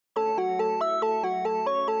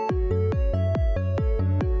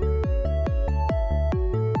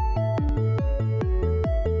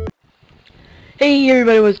Hey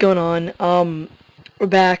everybody, what's going on? We're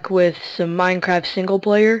back with some Minecraft single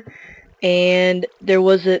player, and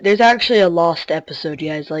there's actually a lost episode, you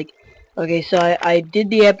guys. Okay, so I did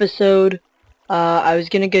the episode. I was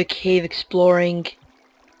gonna go cave exploring,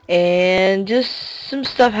 and just some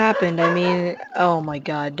stuff happened. I mean, oh my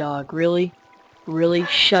god, dog, really,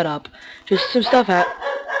 shut up. Just some stuff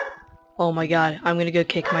Oh my god, I'm gonna go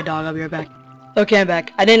kick my dog. I'll be right back. Okay, I'm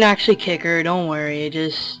back. I didn't actually kick her, don't worry. I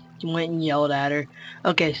just went and yelled at her.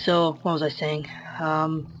 Okay, so, what was I saying?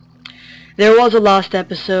 There was a lost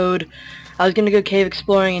episode. I was gonna go cave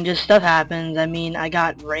exploring and just stuff happens. I mean, I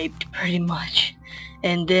got raped pretty much.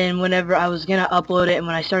 And then whenever I was gonna upload it, and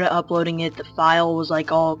when I started uploading it, the file was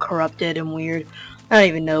like all corrupted and weird. I don't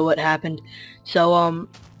even know what happened. So,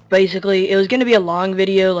 basically, it was gonna be a long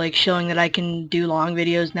video, like showing that I can do long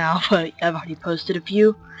videos now, but I've already posted a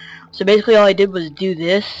few. So basically all I did was do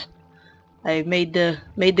this. I made the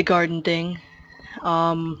garden thing,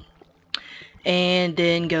 and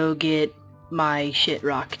then go get my shit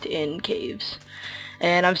rocked in caves.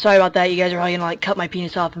 And I'm sorry about that. You guys are probably gonna like cut my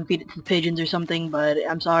penis off and feed it to the pigeons or something, but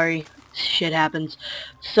I'm sorry. Shit happens.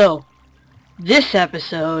 So this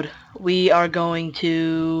episode we are going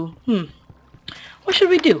to what should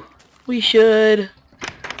we do? I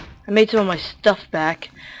made some of my stuff back.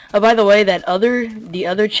 Oh, by the way, the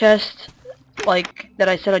other chest, like, that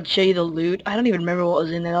I said I'd show you the loot, I don't even remember what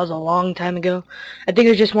was in there. That was a long time ago. I think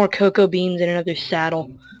there's just more cocoa beans and another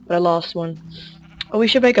saddle, but I lost one. Oh, we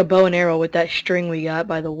should make a bow and arrow with that string we got,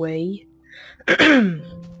 by the way. I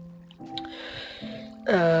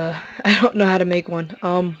don't know how to make one.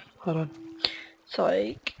 Hold on. It's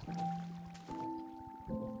like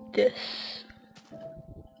this.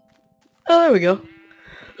 Oh, there we go.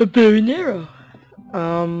 A bow and arrow.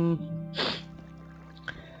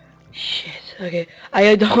 Shit, okay.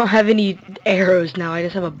 I don't have any arrows now, I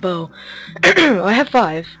just have a bow. I have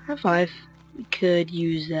five. We could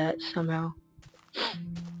use that somehow.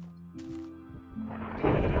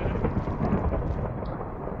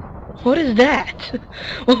 What is that?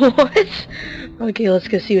 What? Okay, let's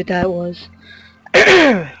go see what that was.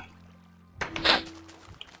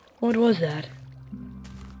 What was that?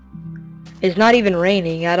 It's not even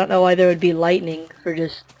raining. I don't know why there would be lightning for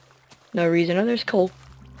just no reason. Oh, there's coal.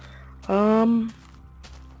 Oh,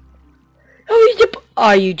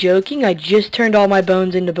 are you joking? I just turned all my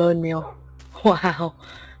bones into bone meal. Wow.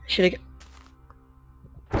 Should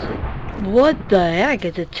I... What the heck?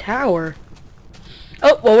 It's a tower.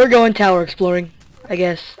 Oh, well, we're going tower exploring, I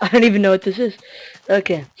guess. I don't even know what this is.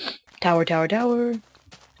 Okay. Tower.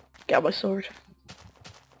 Got my sword.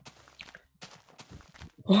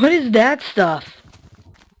 What is that stuff?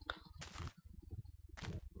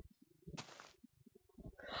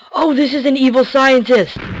 Oh, this is an evil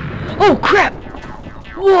scientist. Oh, crap.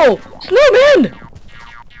 Whoa, snowman.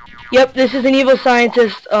 Yep, this is an evil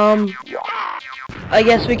scientist. I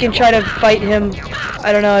guess we can try to fight him.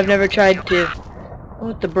 I don't know, I've never tried to. Oh,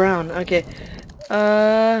 with the brown. Okay.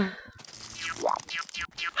 Oh,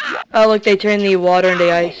 look, they turn the water into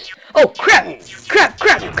ice. Oh, crap. Crap.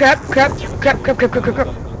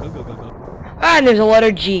 Ah, and there's a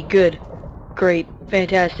letter G. Good. Great.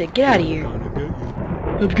 Fantastic. Get out of here.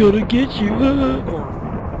 I'm gonna get you.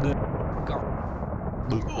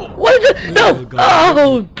 What is it? No!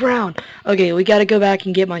 Oh, brown. Okay, we gotta go back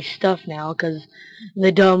and get my stuff now, because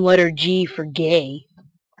the dumb letter G for gay.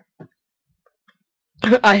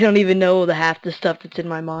 I don't even know half the stuff that's in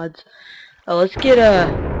my mods. Oh, let's get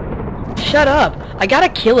shut up. I gotta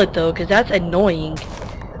kill it, though, because that's annoying.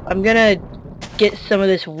 I'm gonna get some of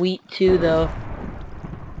this wheat, too, though,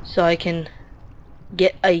 so I can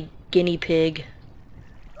get a guinea pig.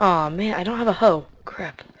 Aw, man, I don't have a hoe.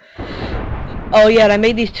 Crap. Oh, yeah, and I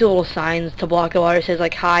made these two little signs to block the water. It says,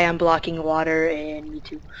 like, hi, I'm blocking water, and me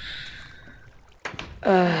too.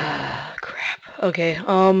 Crap. Okay,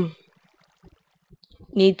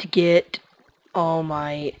 need to get all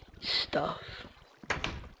my stuff.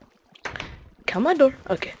 Come on, door.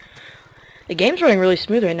 Okay. The game's running really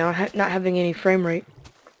smooth right now, not having any frame rate.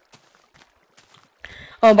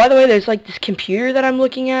 Oh, by the way, there's, like, this computer that I'm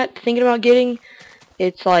looking at, thinking about getting.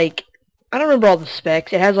 It's, like, I don't remember all the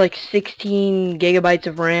specs. It has, like, 16 gigabytes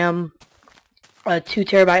of RAM, a 2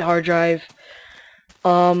 terabyte hard drive,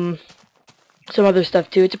 some other stuff,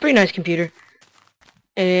 too. It's a pretty nice computer.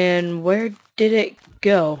 And where did it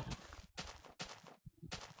go?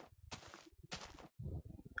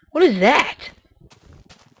 What is that?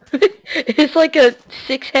 It's like a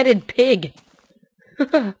 6-headed pig.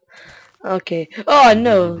 Okay. Oh,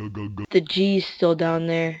 no. The G's still down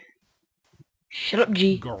there. Shut up,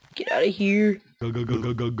 G. Get out of here.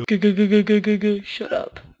 Shut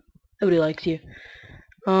up. Nobody likes you.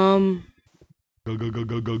 Go.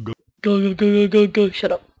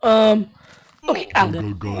 Shut up. Okay. Ow.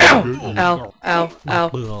 Ow. Ow. Ow.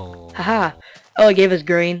 Ow. Haha. Oh, it gave us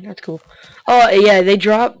grain. That's cool. Oh, yeah, they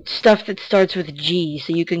drop stuff that starts with G,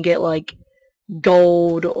 so you can get, like,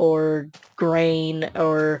 gold or grain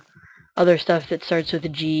or other stuff that starts with a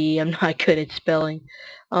G. I'm not good at spelling.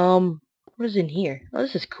 What is in here? Oh,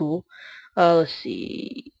 this is cool. Let's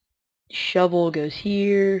see. Shovel goes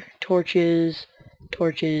here. Torches.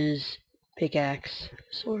 Torches. Pickaxe.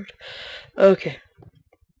 Sword. Okay.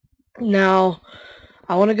 Now,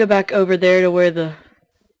 I want to go back over there to where the...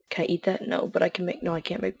 Can I eat that? No, but I can make... No, I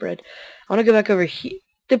can't make bread. I want to go back over here.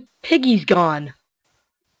 The piggy's gone.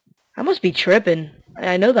 I must be tripping.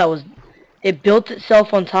 I know that was... It built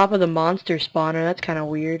itself on top of the monster spawner. That's kind of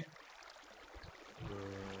weird.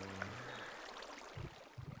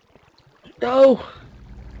 Oh!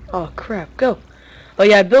 Oh, crap. Go. Oh,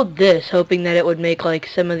 yeah, I built this, hoping that it would make, like,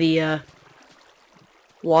 some of the,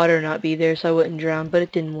 water not be there so I wouldn't drown, but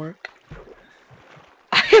it didn't work.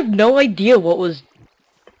 I have no idea what was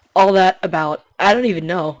all that about. I don't even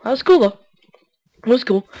know. That was cool, though. It was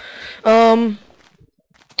cool.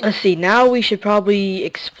 Let's see. Now we should probably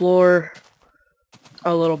explore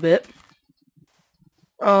a little bit.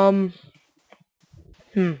 Oh,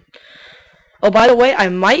 by the way, I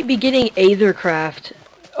might be getting Aethercraft.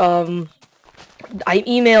 I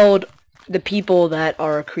emailed the people that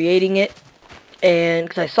are creating it, and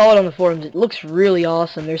because I saw it on the forums, it looks really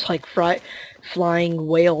awesome. There's like flying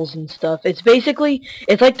whales and stuff. It's basically,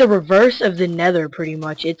 it's like the reverse of the Nether, pretty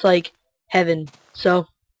much. It's like heaven. So,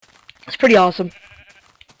 it's pretty awesome.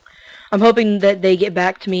 I'm hoping that they get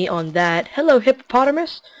back to me on that. Hello,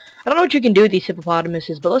 hippopotamus. I don't know what you can do with these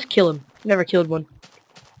hippopotamuses, but let's kill him. Never killed one.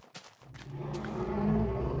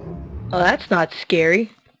 Oh, that's not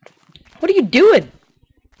scary. What are you doing?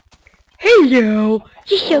 Hello.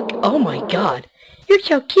 You're so... Oh my god. You're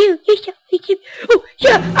so cute. You're so cute. Oh,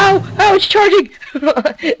 yeah. Ow. Ow, it's charging.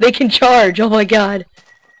 They can charge. Oh my god.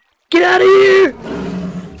 Get out of here.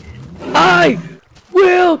 I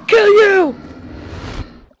will kill you.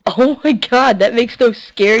 Oh my god, that makes those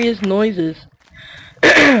scariest noises.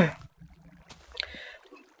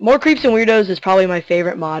 More Creeps and Weirdos is probably my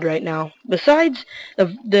favorite mod right now. Besides,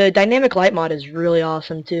 the Dynamic Light mod is really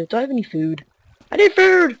awesome too. Do I have any food? I need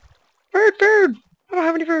food! Food! I don't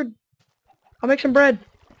have any food. I'll make some bread.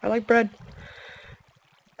 I like bread.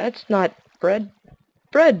 That's not bread.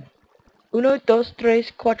 Bread! Uno, dos,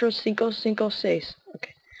 tres, cuatro, cinco, seis.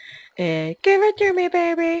 Okay. And give it to me,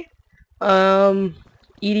 baby!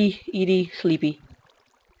 Edie, sleepy.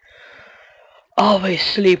 Always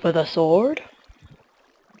sleep with a sword.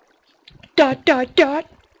 Dot.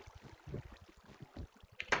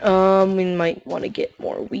 We might want to get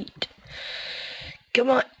more wheat. Come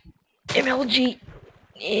on. MLG.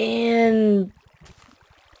 And...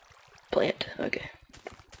 plant. Okay.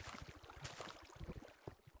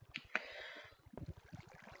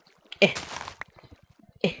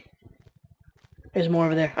 There's more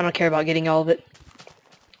over there. I don't care about getting all of it.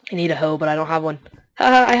 I need a hoe, but I don't have one.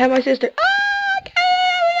 Haha, I have my sister.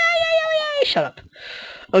 Shut up.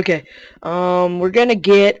 Okay, we're gonna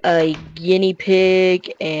get a guinea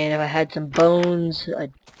pig, and if I had some bones, a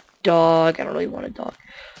dog. I don't really want a dog.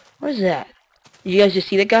 What is that? Did you guys just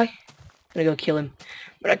see that guy? I'm gonna go kill him.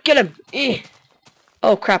 I'm gonna kill him!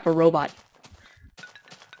 Oh crap, a robot.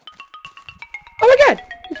 Oh my god!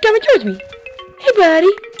 He's coming towards me! Hey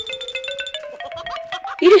buddy!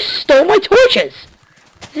 He just stole my torches!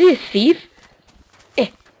 Is he a thief?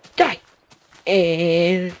 Die!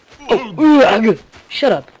 And... Oh,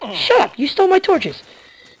 shut up. Shut up! You stole my torches!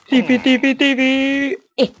 Thiefy!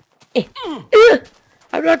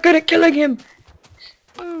 I'm not good at killing him!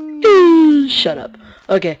 Shut up.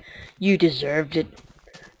 Okay, you deserved it.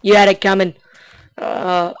 You had it coming.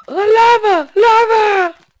 Lava!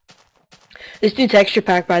 This new texture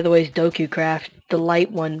pack, by the way, is Doku Craft. The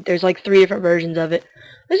light one. There's like 3 different versions of it.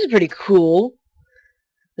 This is pretty cool.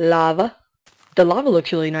 Lava. The lava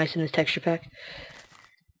looks really nice in this texture pack.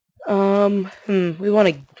 We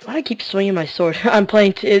want to keep swinging my sword.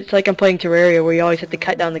 It's like I'm playing Terraria where you always have to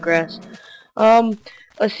cut down the grass.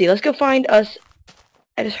 Let's see. Let's go find us.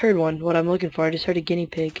 I just heard one. What I'm looking for. I just heard a guinea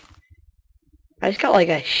pig. I just got like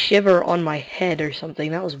a shiver on my head or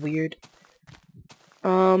something. That was weird.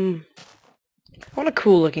 I want a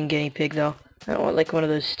cool looking guinea pig though. I don't want like one of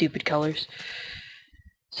those stupid colors.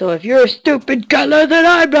 So if you're a stupid color, then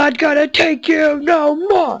I'm not gonna take you no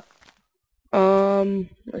more.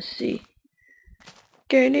 Let's see.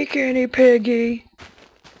 Guinea piggy.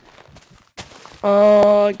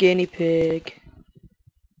 Oh, guinea pig.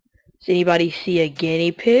 Does anybody see a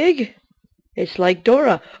guinea pig? It's like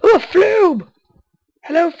Dora. Oh, a floob!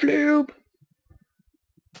 Hello, floob!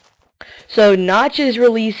 So, Notch is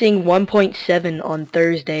releasing 1.7 on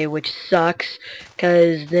Thursday, which sucks,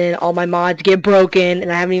 because then all my mods get broken,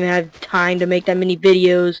 and I haven't even had time to make that many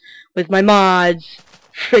videos with my mods.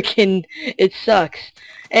 Freaking, it sucks.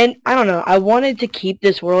 And, I don't know, I wanted to keep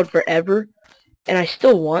this world forever, and I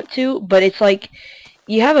still want to, but it's like,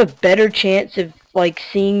 you have a better chance of, like,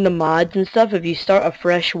 seeing the mods and stuff if you start a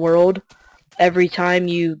fresh world every time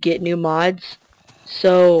you get new mods.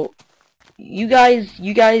 So, you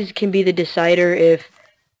guys can be the decider if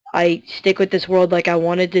I stick with this world like I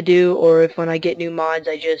wanted to do, or if when I get new mods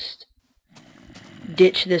I just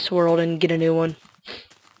ditch this world and get a new one.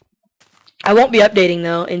 I won't be updating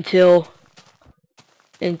though until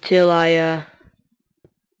I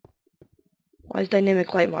why is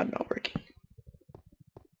dynamic light mod not working?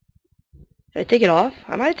 Did I take it off?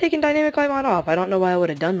 I might have taken dynamic light mod off. I don't know why I would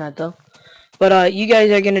have done that though. But you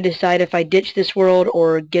guys are gonna decide if I ditch this world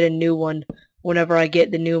or get a new one whenever I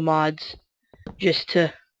get the new mods. Just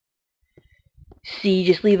to see,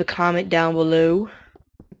 just leave a comment down below.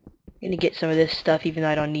 I'm gonna get some of this stuff even though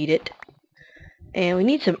I don't need it. And we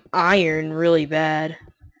need some iron really bad.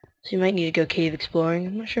 So you might need to go cave exploring.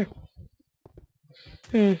 I'm not sure.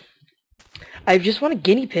 I just want a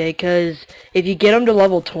guinea pig because if you get them to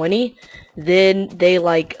level 20, then they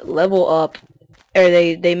like level up, or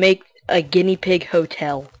they make a guinea pig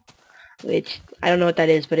hotel, which I don't know what that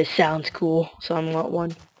is, but it sounds cool, so I want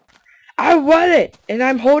one. I want it, and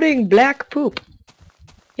I'm holding black poop.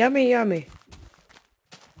 Yummy, yummy.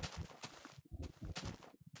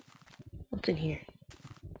 What's in here?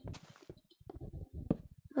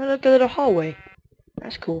 Oh, look, a little hallway.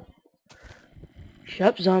 That's cool. Shut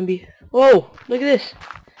up, zombie. Whoa, look at this.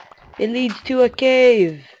 It leads to a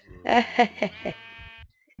cave.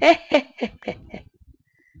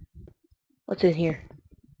 What's in here?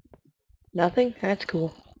 Nothing? That's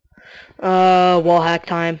cool. Wall hack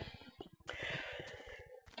time.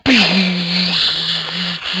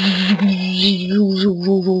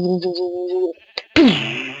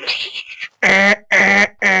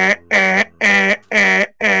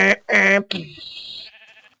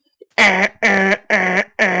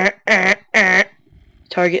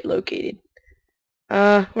 Target located.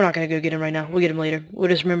 We're not gonna go get him right now. We'll get him later. We'll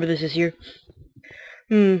just remember this is here.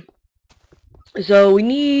 So we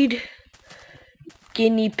need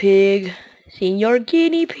guinea pig. Senor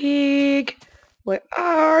guinea pig. Where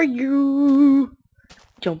are you?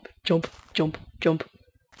 Jump, jump, jump, jump,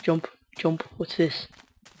 jump, jump. What's this?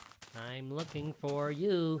 I'm looking for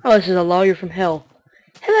you. Oh, this is a lawyer from hell.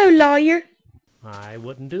 Hello, lawyer. I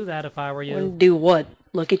wouldn't do that if I were you. Wouldn't do what?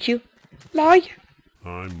 Look at you? Lawyer.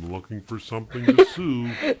 I'm looking for something to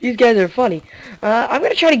sue. These guys are funny. I'm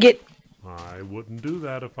gonna try to get... I wouldn't do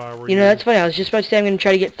that if I were You know, that's funny. I was just about to say I'm gonna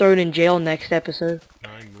try to get thrown in jail next episode.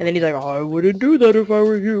 And then he's like, I wouldn't do that if I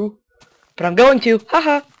were you. But I'm going to.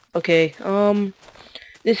 Haha. Okay,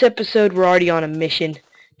 this episode we're already on a mission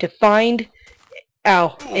to find,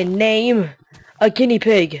 and name a guinea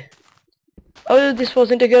pig. Oh, this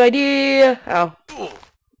wasn't a good idea. Ow.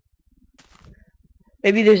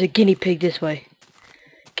 Maybe there's a guinea pig this way.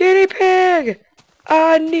 Guinea pig!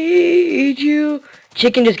 I need you.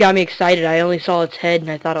 Chicken just got me excited. I only saw its head and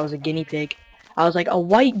I thought it was a guinea pig. I was like, a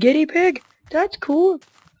white guinea pig? That's cool.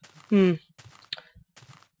 Just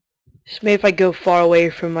maybe if I go far away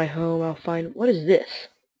from my home, I'll find... What is this?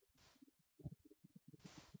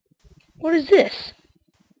 What is this?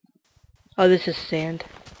 Oh, this is sand.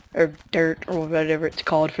 Or dirt, or whatever it's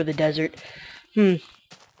called for the desert.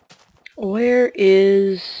 Where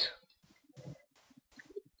is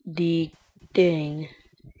the thing?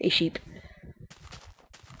 A sheep.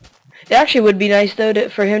 It actually would be nice, though,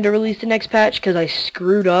 for him to release the next patch, because I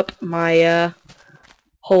screwed up my,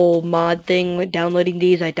 whole mod thing with downloading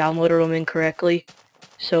these. I downloaded them incorrectly.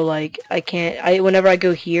 So, like, whenever I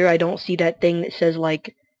go here, I don't see that thing that says,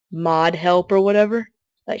 like, mod help or whatever.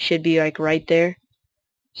 That should be, like, right there.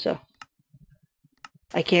 So,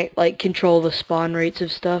 I can't, like, control the spawn rates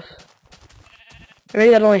of stuff. Or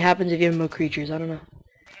maybe that only happens if you have more creatures, I don't know.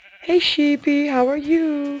 Hey, sheepy, how are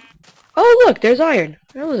you? Oh, look, there's iron.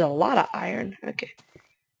 There was a lot of iron. Okay.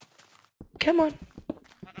 Come on.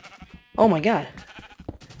 Oh, my God.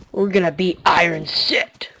 We're gonna be iron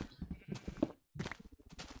set.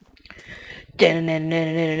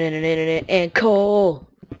 And coal.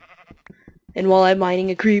 And while I'm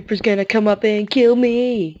mining, a creeper's gonna come up and kill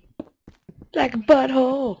me. Like a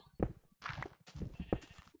butthole.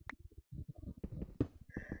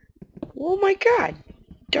 Oh my God.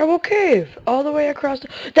 Double cave. All the way across the...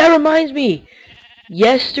 That reminds me.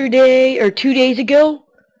 yesterday or 2 days ago,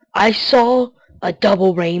 I saw a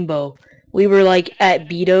double rainbow. We were like at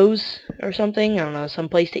Beato's or something, I don't know, some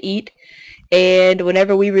place to eat. And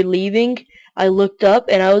whenever we were leaving, I looked up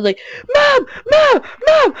and I was like, Mom! Mom!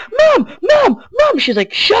 Mom! Mom! Mom! Mom! She's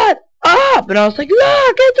like, shut up! And I was like,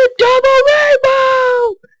 look! It's a double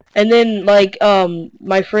rainbow! And then, like,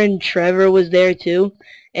 my friend Trevor was there too.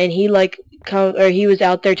 And he, like, he was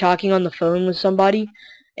out there talking on the phone with somebody.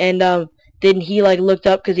 And, then he, like, looked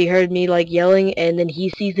up because he heard me, like, yelling. And then he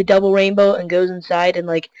sees the double rainbow and goes inside and,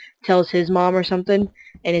 like, tells his mom or something.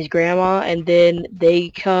 And his grandma, and then they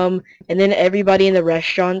come, and then everybody in the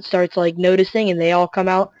restaurant starts like noticing, and they all come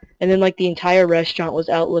out, and then like the entire restaurant was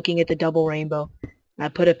out looking at the double rainbow. I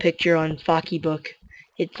put a picture on Focky Book.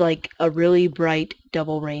 It's like a really bright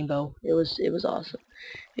double rainbow. It was awesome.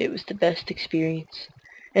 It was the best experience.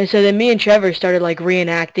 And so then me and Trevor started like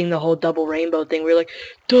reenacting the whole double rainbow thing. We were like,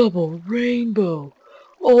 double rainbow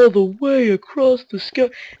all the way across the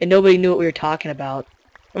sky, and nobody knew what we were talking about.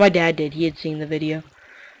 My dad did. He had seen the video.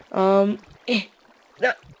 No,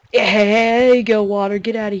 there you go, water.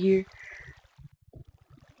 Get out of here.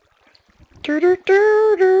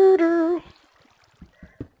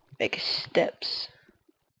 Make steps.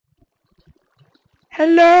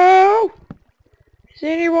 Hello? Is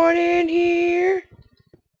anyone in here?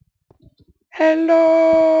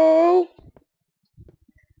 Hello?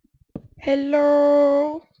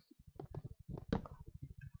 Hello?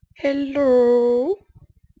 Hello?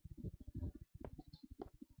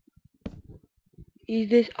 Is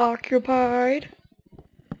this occupied?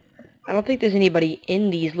 I don't think there's anybody in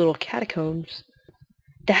these little catacombs.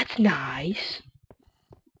 That's nice.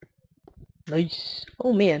 Nice.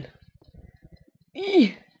 Oh man.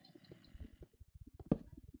 Eeh.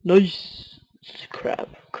 Nice.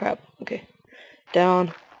 Crab. Crab. Okay.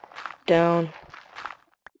 Down. Down.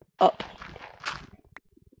 Up.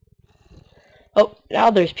 Oh, now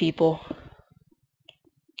there's people.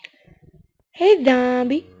 Hey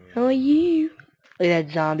zombie. How are you? Look at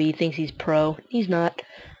that zombie, he thinks he's pro. He's not.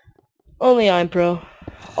 Only I'm pro.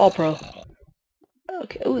 All pro.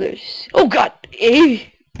 Okay, oh there's... Oh god! Eh!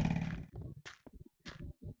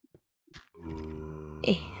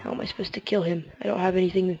 Eh, how am I supposed to kill him? I don't have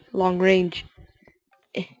anything long range.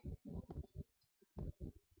 Eh.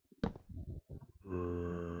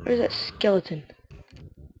 Where's that skeleton?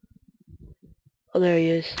 Oh, there he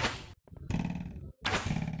is.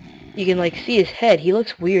 You can like see his head. He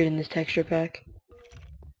looks weird in this texture pack.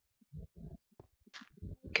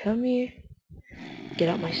 Come here. Get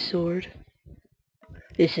out my sword.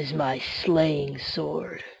 This is my slaying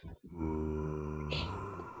sword.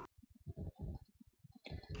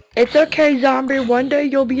 It's okay, zombie. One day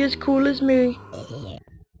you'll be as cool as me.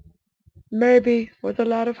 Maybe, with a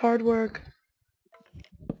lot of hard work.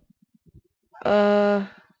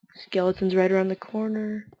 Skeleton's right around the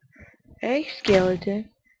corner. Hey, skeleton.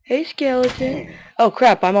 Hey, skeleton. Oh,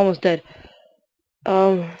 crap. I'm almost dead.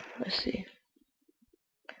 Let's see.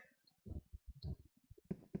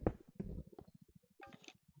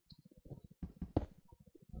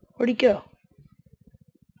 Where'd he go?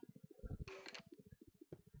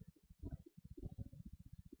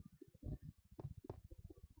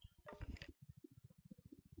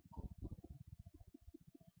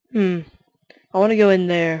 I want to go in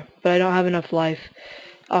there, but I don't have enough life.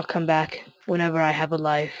 I'll come back whenever I have a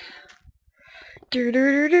life.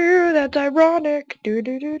 Do-do-do-do, that's ironic.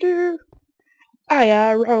 Do-do-do-do.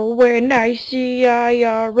 IRO when I see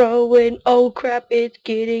IRO and oh crap, it's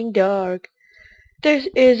getting dark. This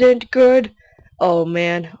isn't good. Oh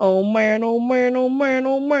man, oh man, oh man, oh man,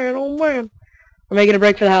 oh man, oh man. We're making a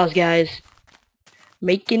break for the house, guys.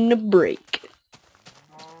 Making a break.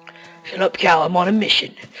 Shut up, Cal, I'm on a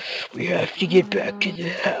mission. We have to get back to the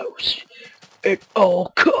house. At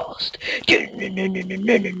all cost.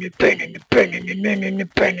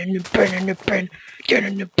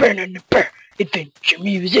 Adventure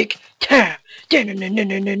music time.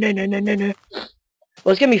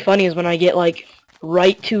 What's gonna be funny is when I get like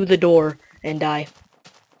right to the door and die.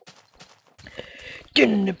 There's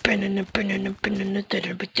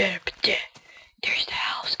the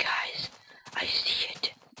house, guys. I see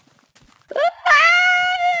it.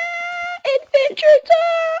 Adventure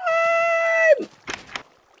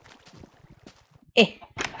time!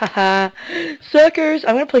 Haha. Suckers!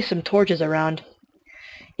 I'm gonna place some torches around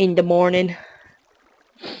in the morning.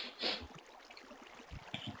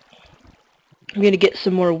 I'm gonna get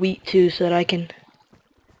some more wheat too so that I can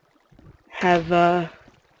have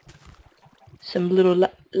some little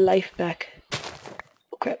life back.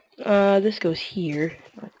 Oh crap. This goes here.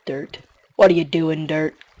 Not dirt. What are you doing,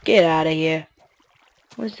 dirt? Get out of here.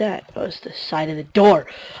 What's that? Oh, it's the side of the door.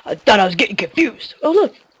 I thought I was getting confused. Oh,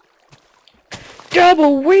 look.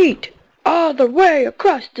 Double wheat all the way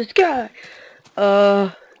across the sky. Eh.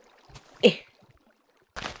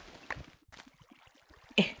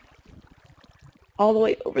 All the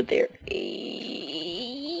way over there.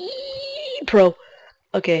 Pro.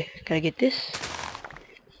 Okay, gotta get this.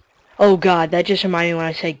 Oh god, that just reminded me when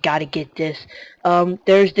I said gotta get this.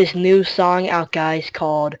 There's this new song out, guys,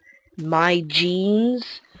 called My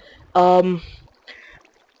Jeans.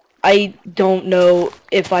 I don't know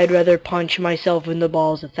if I'd rather punch myself in the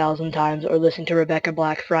balls 1,000 times or listen to Rebecca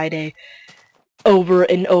Black Friday over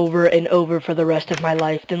and over and over for the rest of my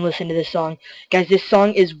life than listen to this song. Guys, this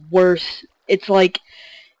song is worse. It's like,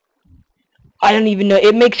 I don't even know,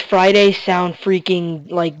 it makes Friday sound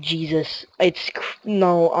freaking like Jesus.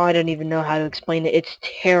 No, I don't even know how to explain it. It's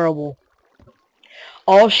terrible.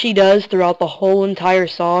 All she does throughout the whole entire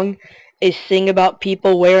song is sing about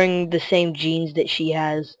people wearing the same jeans that she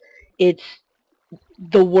has. It's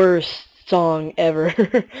the worst song ever.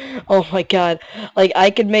 Oh my god. Like,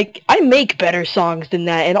 I make better songs than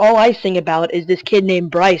that, and all I sing about is this kid named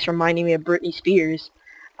Bryce reminding me of Britney Spears.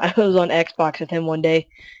 I was on Xbox with him one day,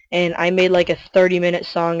 and I made like a 30-minute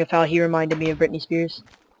song of how he reminded me of Britney Spears.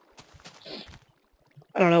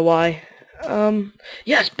 I don't know why.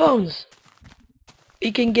 Yes, Bones!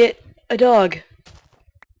 You can get a dog.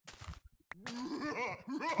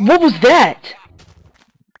 What was that?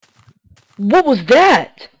 What was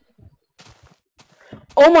that?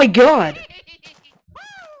 Oh my god!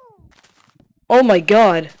 Oh my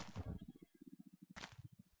god.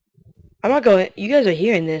 I'm not going... You guys are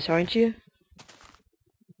hearing this, aren't you?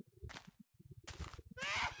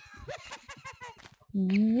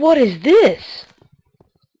 What is this?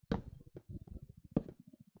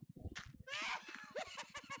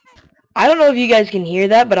 I don't know if you guys can hear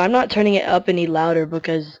that, but I'm not turning it up any louder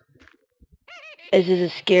because this is a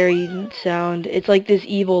scary sound. It's like this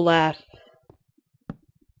evil laugh.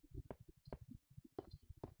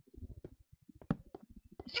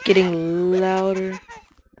 It's getting louder.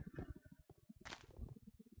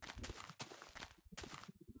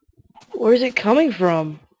 Where's it coming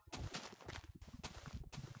from?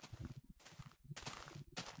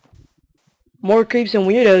 More creeps and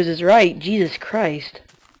weirdos is right. Jesus Christ.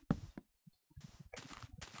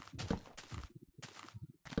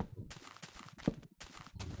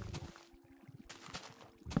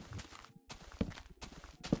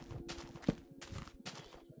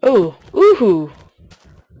 Oh, ooh.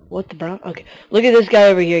 What the brown? Okay, look at this guy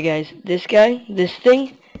over here, guys. This guy, this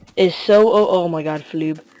thing, is so... Oh my god,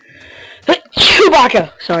 Floob.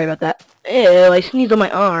 Chewbacca! Sorry about that. Ew, I sneezed on my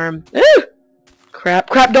arm. Ew. Crap,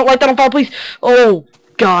 don't light that on fire, please! Oh,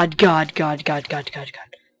 God.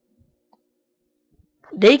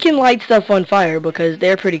 They can light stuff on fire because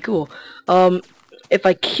they're pretty cool. If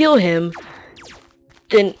I kill him,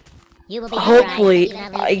 then... hopefully,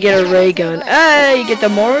 I get a ray gun. Hey, you get the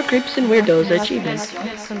more creeps and weirdos achievement.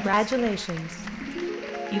 Congratulations.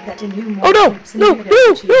 You get a new more Oh no! creeps and No!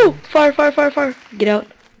 weirdos No! achievement. Fire! Get out.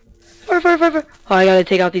 Fire. Oh, I gotta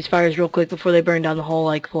take out these fires real quick before they burn down the whole,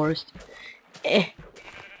 like, forest. I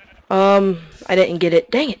didn't get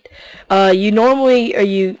it. Dang it. You normally, or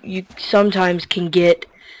you sometimes can get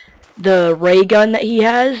the ray gun that he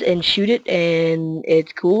has and shoot it, and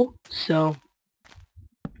it's cool, so...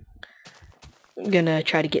 I'm gonna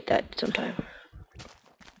try to get that sometime.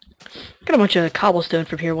 Got a bunch of cobblestone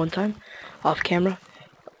from here one time, off camera.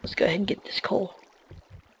 Let's go ahead and get this coal.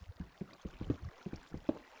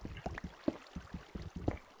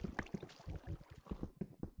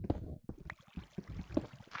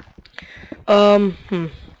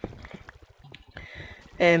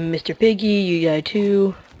 And Mr. Piggy, you got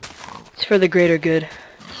too. It's for the greater good.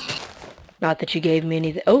 Not that you gave me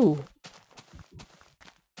anything. Oh!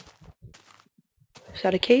 Is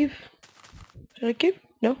that a cave? Is that a cave?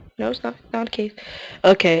 No, it's not a cave.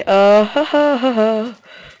 Okay, I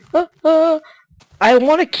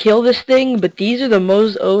want to kill this thing, but these are the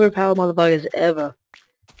most overpowered motherfuckers ever.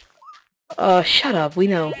 Shut up, we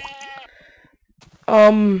know.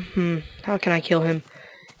 How can I kill him?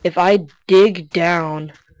 If I dig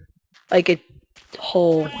down, like a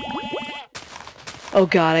hole. Oh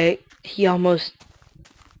god, he almost...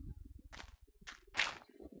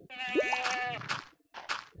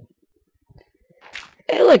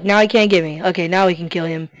 Hey, look, now he can't get me. Okay, now we can kill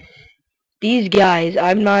him. These guys,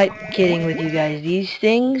 I'm not kidding with you guys. These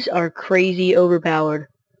things are crazy overpowered.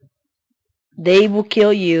 They will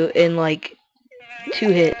kill you in, like, 2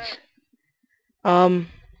 hits. Come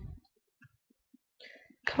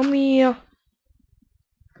here.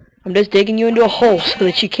 I'm just digging you into a hole so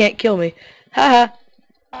that you can't kill me. Haha.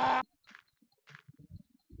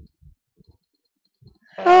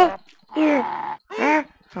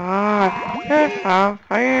 The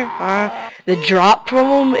drop from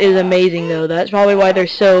them is amazing though. That's probably why they're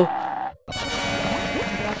so...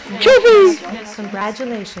 Trophy!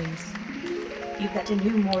 Congratulations. You've got to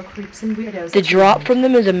know more creeps and weirdos. The drop from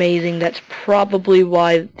them is amazing. That's probably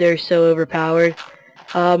why they're so overpowered.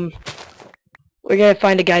 We're gonna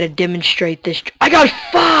find a guy to demonstrate this. I got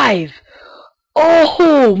 5!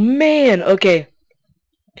 Oh, man! Okay.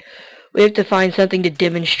 We have to find something to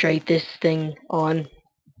demonstrate this thing on.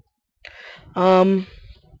 I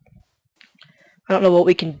don't know what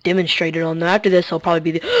we can demonstrate it on. Though. After this, I'll probably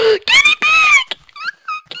be the... Guinea pig!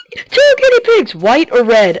 2 guinea pigs! White or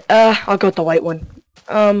red? I'll go with the white one.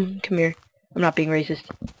 Come here. I'm not being racist.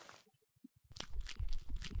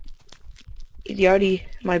 Is he already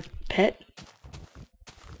my pet?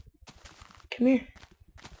 Come here.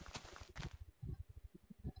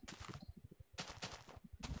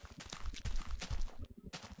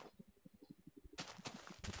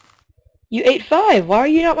 You ate 5. Why are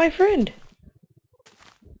you not my friend?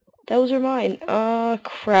 Those are mine.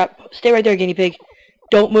 Crap. Stay right there, guinea pig.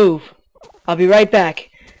 Don't move. I'll be right back.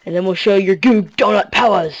 And then we'll show your goob donut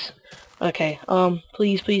powers. Okay,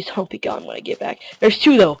 please don't be gone when I get back. There's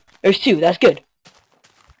 2, though. There's 2. That's good.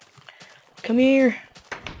 Come here.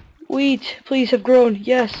 Wheat, please have grown.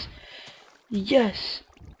 Yes. Yes.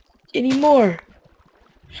 Any more?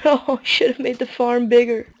 Oh, I should have made the farm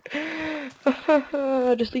bigger.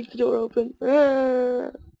 Just leave the door open.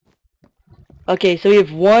 Okay, so we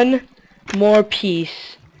have 1 more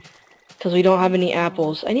piece. Because we don't have any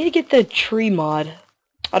apples. I need to get the tree mod.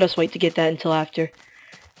 I'll just wait to get that until after.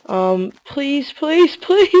 Please. Guinea pig is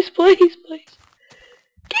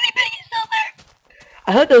still there.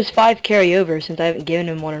 I hope those 5 carry over since I haven't given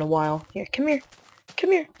him one in a while. Here, come here.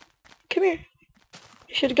 You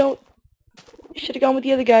should have gone with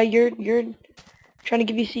the other guy. You're trying to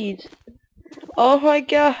give you seeds. Oh my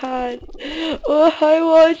god. Oh, I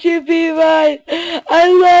want you to be mine. I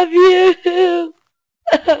love you.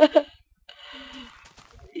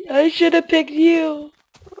 I should have picked you.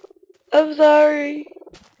 I'm sorry.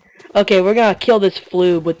 Okay, we're gonna kill this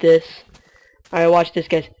floob with this. Alright, watch this,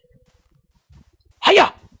 guys.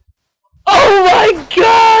 Hiya! Oh my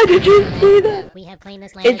god! Did you see that? We have claimed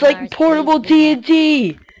this land. It's like portable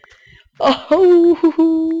TNT!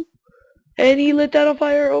 Oh! And he lit that on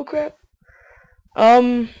fire, oh crap.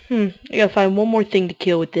 I gotta find one more thing to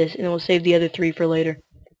kill with this, and then we'll save the other 3 for later.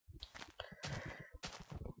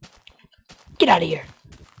 Get out of here!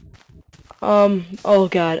 Oh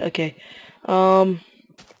god, okay.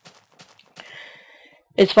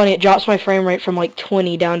 It's funny, it drops my frame rate from like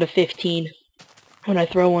 20 down to 15 when I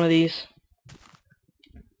throw one of these.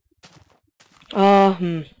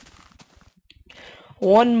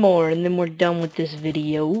 One more, and then we're done with this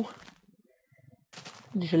video.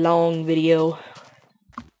 This long video.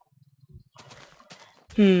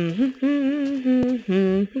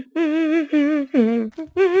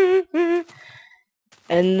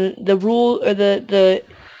 And the rule, or the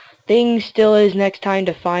thing still is next time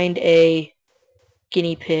to find a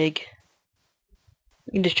guinea pig.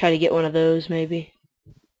 We can just try to get one of those, maybe.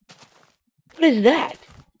 What is that?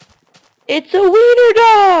 It's a wiener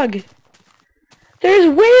dog! There's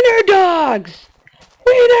wiener dogs!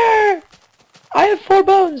 Wiener! I have 4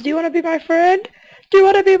 bones. Do you want to be my friend? Do you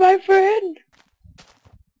want to be my friend?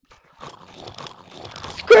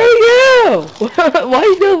 Screw you! Why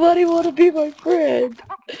does nobody want to be my friend?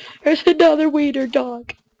 There's another wiener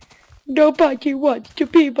dog. Nobody wants to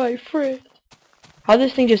be my friend. How'd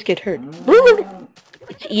this thing just get hurt?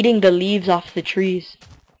 It's eating the leaves off the trees.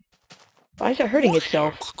 Why is it hurting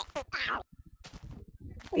itself?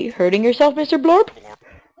 Are you hurting yourself, Mr. Blorp?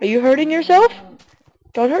 Are you hurting yourself?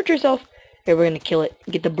 Don't hurt yourself. Here, we're gonna kill it.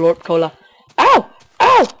 Get the Blorp cola. Ow!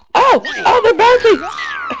 Ow! Ow! Ow, they're bouncing!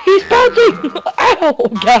 He's bouncing! Ow!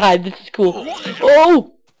 God, this is cool.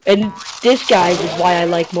 Oh! And this, guys, is why I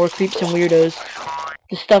like more creeps and weirdos.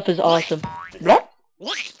 This stuff is awesome. Blah.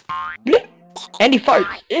 Blah. And he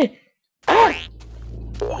farts. Ah!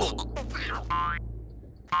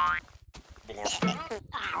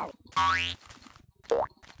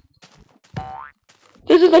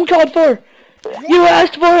 This is uncalled for! You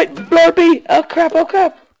asked for it, Blorpy! Oh crap, oh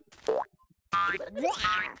crap!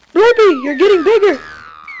 Blorpy, you're getting bigger!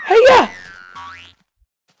 Hey-ya!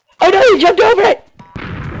 Oh no, you jumped over it!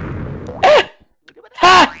 Ah!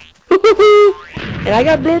 Ha! And I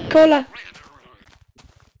got Blorp Cola.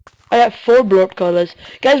 I got 4 Blorp Colas.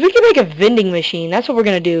 Guys, we can make a vending machine. That's what we're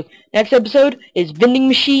gonna do. Next episode is vending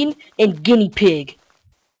machine and guinea pig.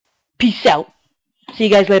 Peace out. See you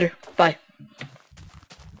guys later.